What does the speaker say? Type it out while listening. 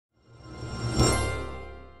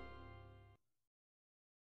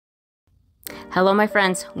Hello my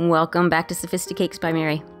friends, welcome back to Sophisticakes by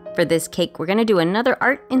Mary. For this cake, we're going to do another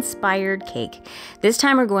art-inspired cake. This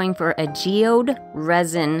time we're going for a geode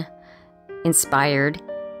resin inspired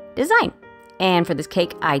design. And for this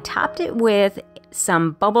cake, I topped it with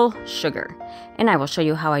some bubble sugar. And I will show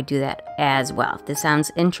you how I do that as well. If this sounds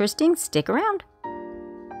interesting, stick around.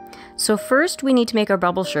 So first we need to make our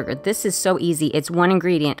bubble sugar. This is so easy. It's one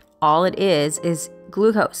ingredient. All it is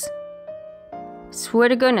glucose. Swear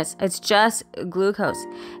to goodness, it's just glucose.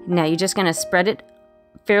 Now you're just gonna spread it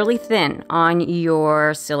fairly thin on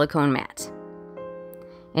your silicone mat.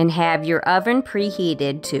 And have your oven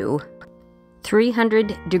preheated to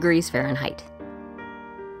 300 degrees Fahrenheit.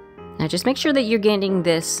 Now just make sure that you're getting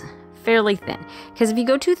this fairly thin, because if you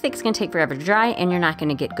go too thick, it's gonna take forever to dry and you're not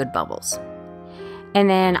gonna get good bubbles. And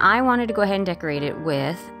then I wanted to go ahead and decorate it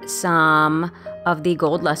with some of the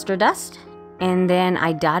gold luster dust. And then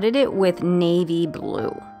I dotted it with navy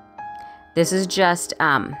blue. This is just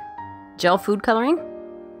gel food coloring.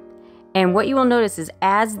 And what you will notice is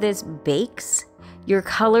as this bakes, your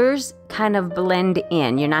colors kind of blend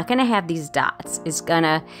in. You're not gonna have these dots. It's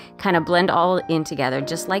gonna kind of blend all in together,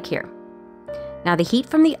 just like here. Now the heat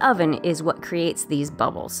from the oven is what creates these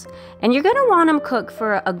bubbles. And you're gonna want them cooked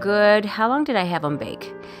for a good, how long did I have them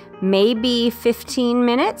bake? Maybe 15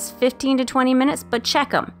 minutes, 15 to 20 minutes, but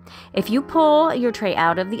check them. If you pull your tray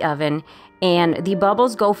out of the oven and the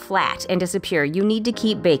bubbles go flat and disappear, you need to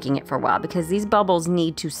keep baking it for a while because these bubbles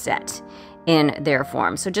need to set in their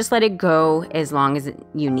form. So just let it go as long as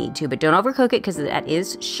you need to, but don't overcook it because that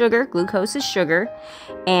is sugar. Glucose is sugar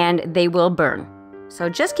and they will burn. So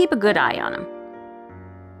just keep a good eye on them.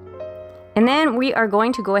 And then we are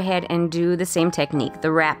going to go ahead and do the same technique,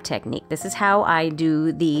 the wrap technique. This is how I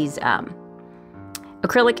do these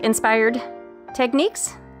acrylic inspired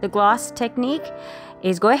techniques. The gloss technique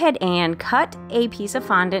is go ahead and cut a piece of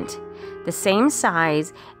fondant the same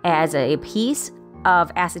size as a piece of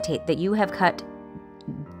acetate that you have cut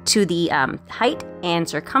to the height and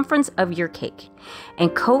circumference of your cake.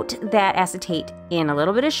 And coat that acetate in a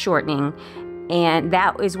little bit of shortening, and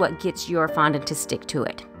that is what gets your fondant to stick to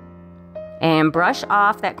it. And brush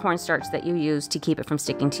off that cornstarch that you use to keep it from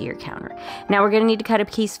sticking to your counter. Now we're gonna need to cut a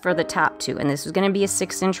piece for the top too, and this is gonna be a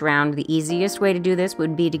 6-inch round. The easiest way to do this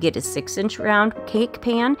would be to get a 6-inch round cake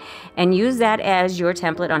pan and use that as your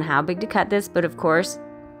template on how big to cut this, but of course,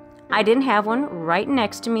 I didn't have one right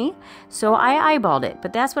next to me, so I eyeballed it.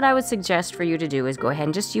 But that's what I would suggest for you to do is go ahead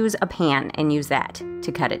and just use a pan and use that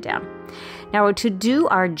to cut it down. Now to do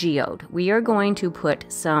our geode, we are going to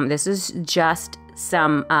put some, this is just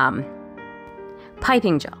some,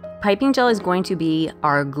 piping gel. Piping gel is going to be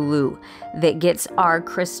our glue that gets our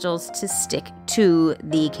crystals to stick to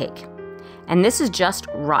the cake. And this is just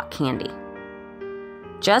rock candy.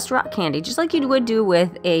 Just rock candy, just like you would do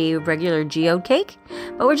with a regular geode cake,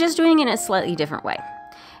 but we're just doing it in a slightly different way.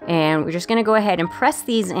 And we're just gonna go ahead and press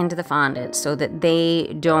these into the fondant so that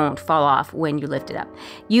they don't fall off when you lift it up.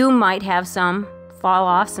 You might have some fall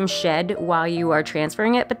off, some shed while you are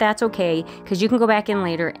transferring it, but that's okay because you can go back in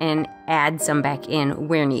later and add some back in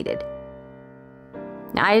where needed.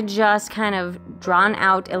 Now I just kind of drawn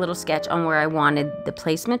out a little sketch on where I wanted the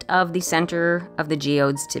placement of the center of the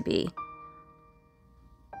geodes to be.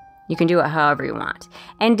 You can do it however you want.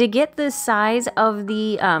 And to get the size of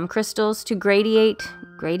the crystals to graduate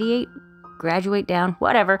down,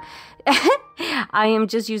 whatever, I am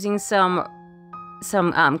just using some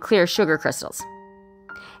clear sugar crystals.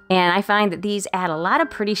 And I find that these add a lot of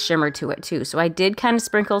pretty shimmer to it too. So I did kind of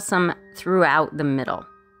sprinkle some throughout the middle.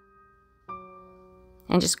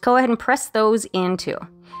 And just go ahead and press those in too.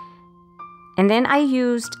 And then I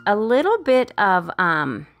used a little bit of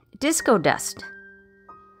disco dust.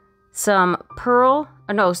 Some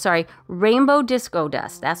rainbow disco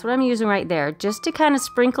dust. That's what I'm using right there. Just to kind of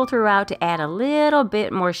sprinkle throughout to add a little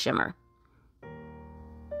bit more shimmer.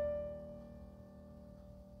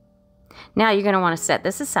 Now you're going to want to set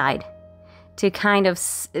this aside to kind of,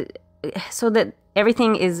 so that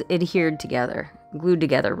everything is adhered together, glued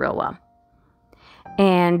together real well.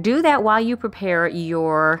 And do that while you prepare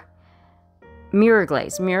your mirror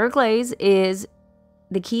glaze. Mirror glaze is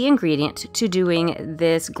the key ingredient to doing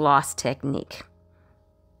this gloss technique.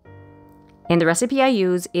 And the recipe I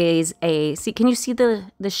use is can you see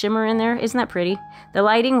the shimmer in there? Isn't that pretty? The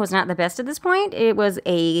lighting was not the best at this point. It was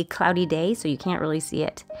a cloudy day, so you can't really see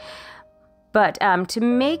it. But to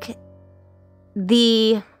make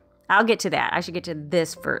I'll get to that. I should get to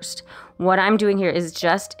this first. What I'm doing here is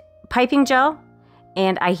just piping gel,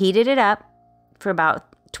 and I heated it up for about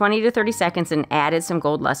 20 to 30 seconds and added some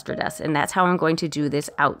gold luster dust. And that's how I'm going to do this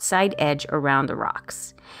outside edge around the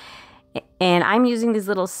rocks. And I'm using these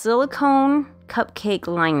little silicone cupcake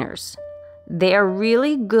liners. They are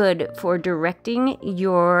really good for directing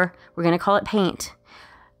your, we're going to call it paint.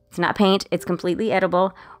 It's not paint, it's completely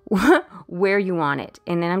edible, where you want it.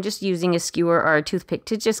 And then I'm just using a skewer or a toothpick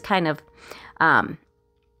to just kind of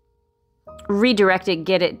redirect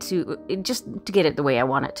it, just to get it the way I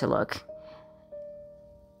want it to look.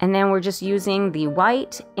 And then we're just using the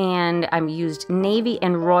white, and I've used navy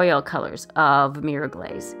and royal colors of mirror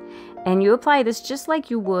glaze. And you apply this just like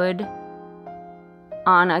you would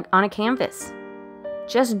on a canvas.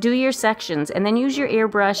 Just do your sections and then use your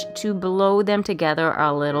airbrush to blow them together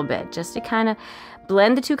a little bit, just to kind of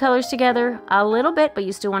blend the two colors together a little bit, but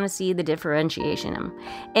you still want to see the differentiation.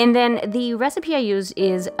 And then the recipe I used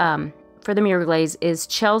is, for the mirror glaze, is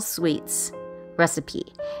Chell Sweet's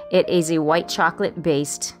recipe. It is a white chocolate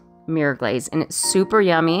based mirror glaze, and it's super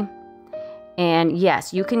yummy. And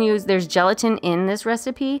yes, you can use, there's gelatin in this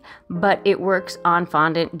recipe, but it works on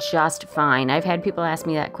fondant just fine. I've had people ask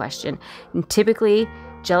me that question. And typically,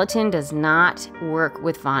 gelatin does not work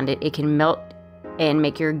with fondant. It can melt and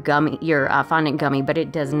make your fondant gummy, but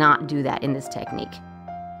it does not do that in this technique.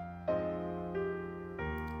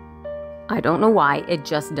 I don't know why, it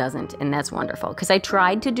just doesn't, and that's wonderful. Because I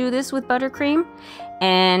tried to do this with buttercream,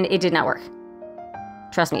 and it did not work.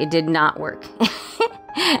 Trust me, it did not work.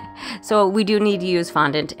 So we do need to use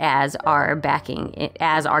fondant as our backing,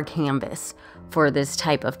 as our canvas for this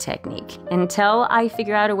type of technique. Until I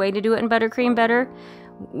figure out a way to do it in buttercream better,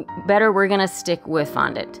 we're gonna stick with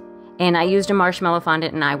fondant. And I used a marshmallow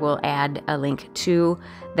fondant, and I will add a link to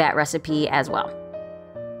that recipe as well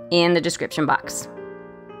in the description box.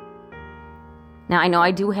 Now, I know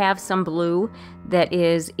I do have some blue that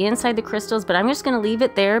is inside the crystals, but I'm just going to leave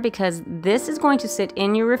it there because this is going to sit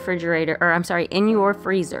in your refrigerator, or I'm sorry, in your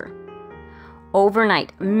freezer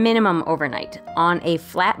overnight, minimum overnight, on a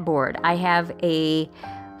flat board. I have a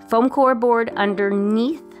foam core board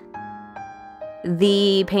underneath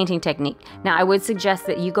the painting technique. Now, I would suggest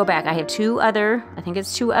that you go back. I have two other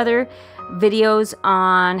videos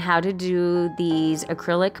on how to do these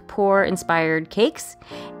acrylic pour inspired cakes,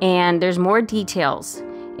 and there's more details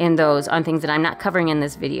in those on things that I'm not covering in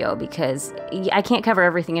this video because I can't cover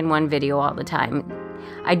everything in one video all the time.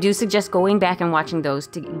 I do suggest going back and watching those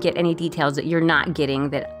to get any details that you're not getting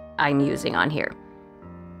that I'm using on here.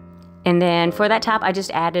 And then for that top, I just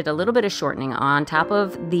added a little bit of shortening on top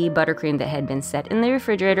of the buttercream that had been set in the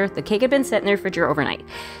refrigerator. The cake had been set in the refrigerator overnight.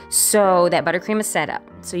 So that buttercream is set up.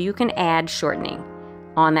 So you can add shortening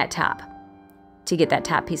on that top to get that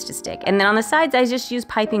top piece to stick. And then on the sides, I just use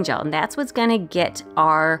piping gel. And that's what's gonna get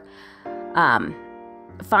our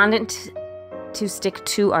fondant to stick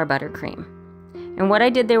to our buttercream. And what I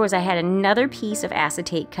did there was I had another piece of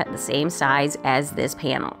acetate cut the same size as this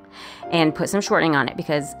panel and put some shortening on it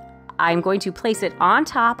because I'm going to place it on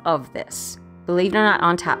top of this. Believe it or not,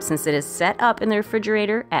 on top, since it is set up in the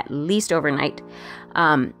refrigerator at least overnight.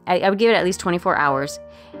 I would give it at least 24 hours.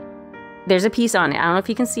 There's a piece on it. I don't know if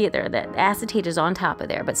you can see it there. That acetate is on top of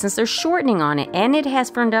there. But since there's shortening on it and it has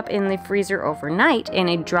firmed up in the freezer overnight in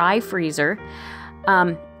a dry freezer,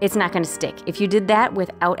 it's not going to stick. If you did that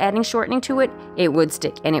without adding shortening to it, it would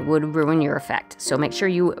stick and it would ruin your effect. So make sure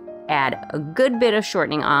you add a good bit of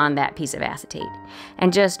shortening on that piece of acetate.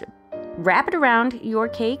 And just wrap it around your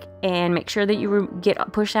cake and make sure that you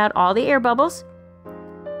push out all the air bubbles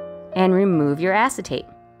and remove your acetate.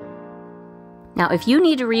 Now, if you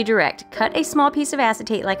need to redirect, cut a small piece of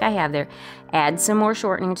acetate like I have there, add some more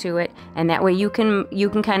shortening to it, and that way you can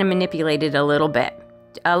kind of manipulate it a little bit.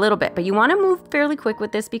 But you want to move fairly quick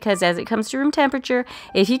with this because as it comes to room temperature,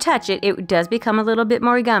 if you touch it, it does become a little bit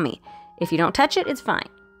more gummy. If you don't touch it, it's fine.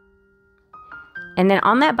 And then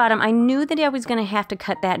on that bottom, I knew that I was going to have to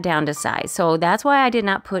cut that down to size. So that's why I did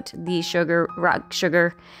not put the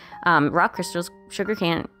rock crystals,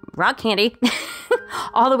 rock candy,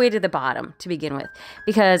 all the way to the bottom to begin with.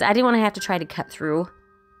 Because I didn't want to have to try to cut through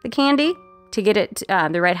the candy to get it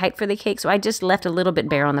the right height for the cake. So I just left a little bit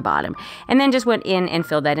bare on the bottom. And then just went in and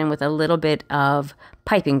filled that in with a little bit of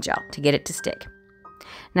piping gel to get it to stick.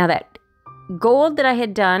 Now that gold that I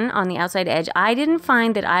had done on the outside edge, I didn't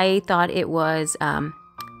find that I thought it was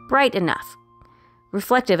bright enough,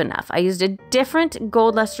 reflective enough. I used a different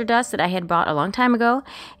gold luster dust that I had bought a long time ago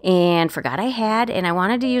and forgot I had, and I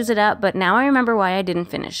wanted to use it up, but now I remember why I didn't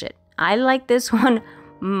finish it. I like this one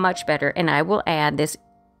much better, and I will add this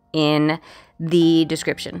in the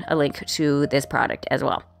description, a link to this product as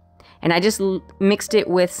well. And I just mixed it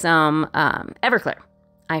with some Everclear.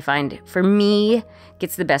 I find, for me,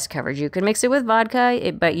 gets the best coverage. You can mix it with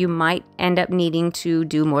vodka, but you might end up needing to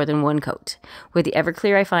do more than one coat. With the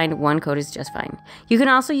Everclear, I find one coat is just fine. You can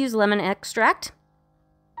also use lemon extract.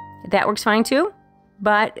 That works fine too.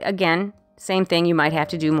 But again, same thing, you might have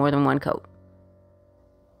to do more than one coat.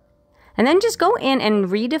 And then just go in and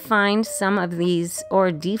redefine some of these,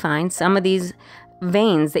 or define some of these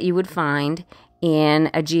veins that you would find in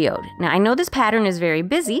a geode. Now, I know this pattern is very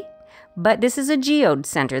busy, but this is a geode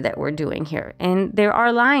center that we're doing here. And there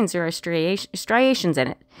are lines, there are striations in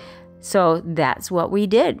it. So that's what we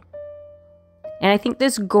did. And I think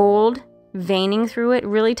this gold veining through it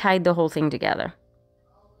really tied the whole thing together.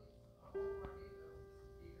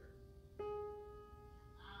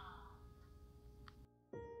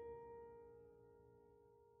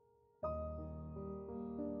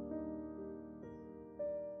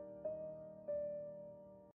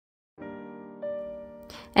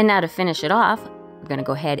 And now to finish it off, we're going to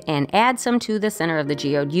go ahead and add some to the center of the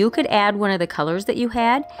geode. You could add one of the colors that you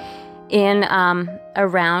had in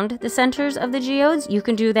around the centers of the geodes. You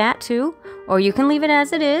can do that too, or you can leave it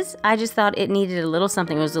as it is. I just thought it needed a little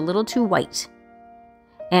something. It was a little too white.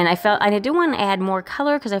 And I didn't want to add more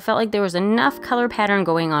color because I felt like there was enough color pattern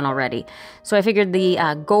going on already. So I figured the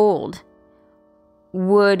gold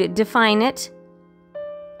would define it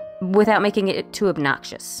without making it too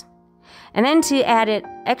obnoxious. And then to add it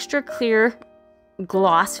extra clear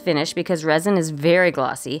gloss finish, because resin is very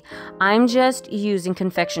glossy, I'm just using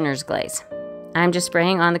confectioner's glaze. I'm just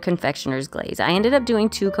spraying on the confectioner's glaze. I ended up doing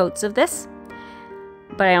 2 coats of this,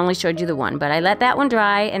 but I only showed you the one. But I let that one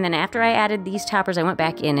dry, and then after I added these toppers, I went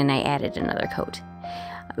back in and I added another coat.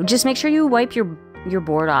 Just make sure you wipe your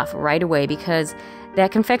board off right away, because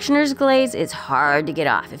that confectioner's glaze is hard to get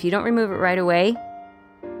off. If you don't remove it right away,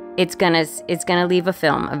 it's gonna leave a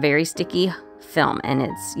film, a very sticky film, and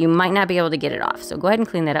you might not be able to get it off. So go ahead and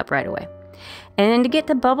clean that up right away. And then to get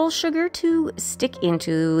the bubble sugar to stick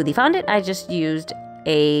into the fondant, I just used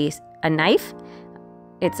a knife.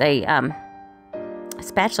 It's a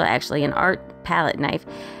spatula, actually, an art palette knife,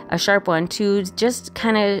 a sharp one, to just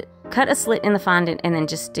kind of cut a slit in the fondant and then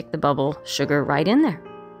just stick the bubble sugar right in there.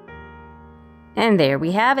 And there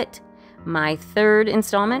we have it. My third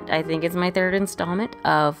installment, I think it's my third installment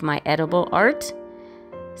of my edible art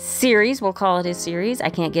series. We'll call it a series. I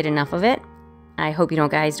can't get enough of it. I hope you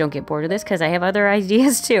guys don't get bored of this, because I have other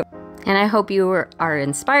ideas too. And I hope you are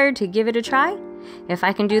inspired to give it a try. If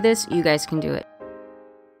I can do this, you guys can do it.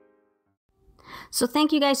 So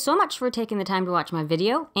thank you guys so much for taking the time to watch my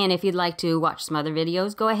video. And if you'd like to watch some other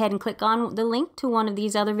videos, go ahead and click on the link to one of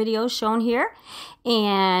these other videos shown here.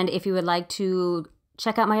 And if you would like to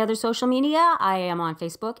check out my other social media, I am on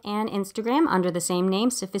Facebook and Instagram under the same name,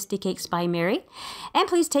 Sophisticakes by Mary. And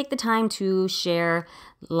please take the time to share,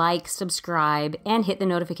 like, subscribe, and hit the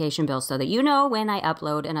notification bell so that you know when I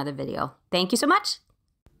upload another video. Thank you so much,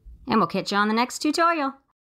 and we'll catch you on the next tutorial.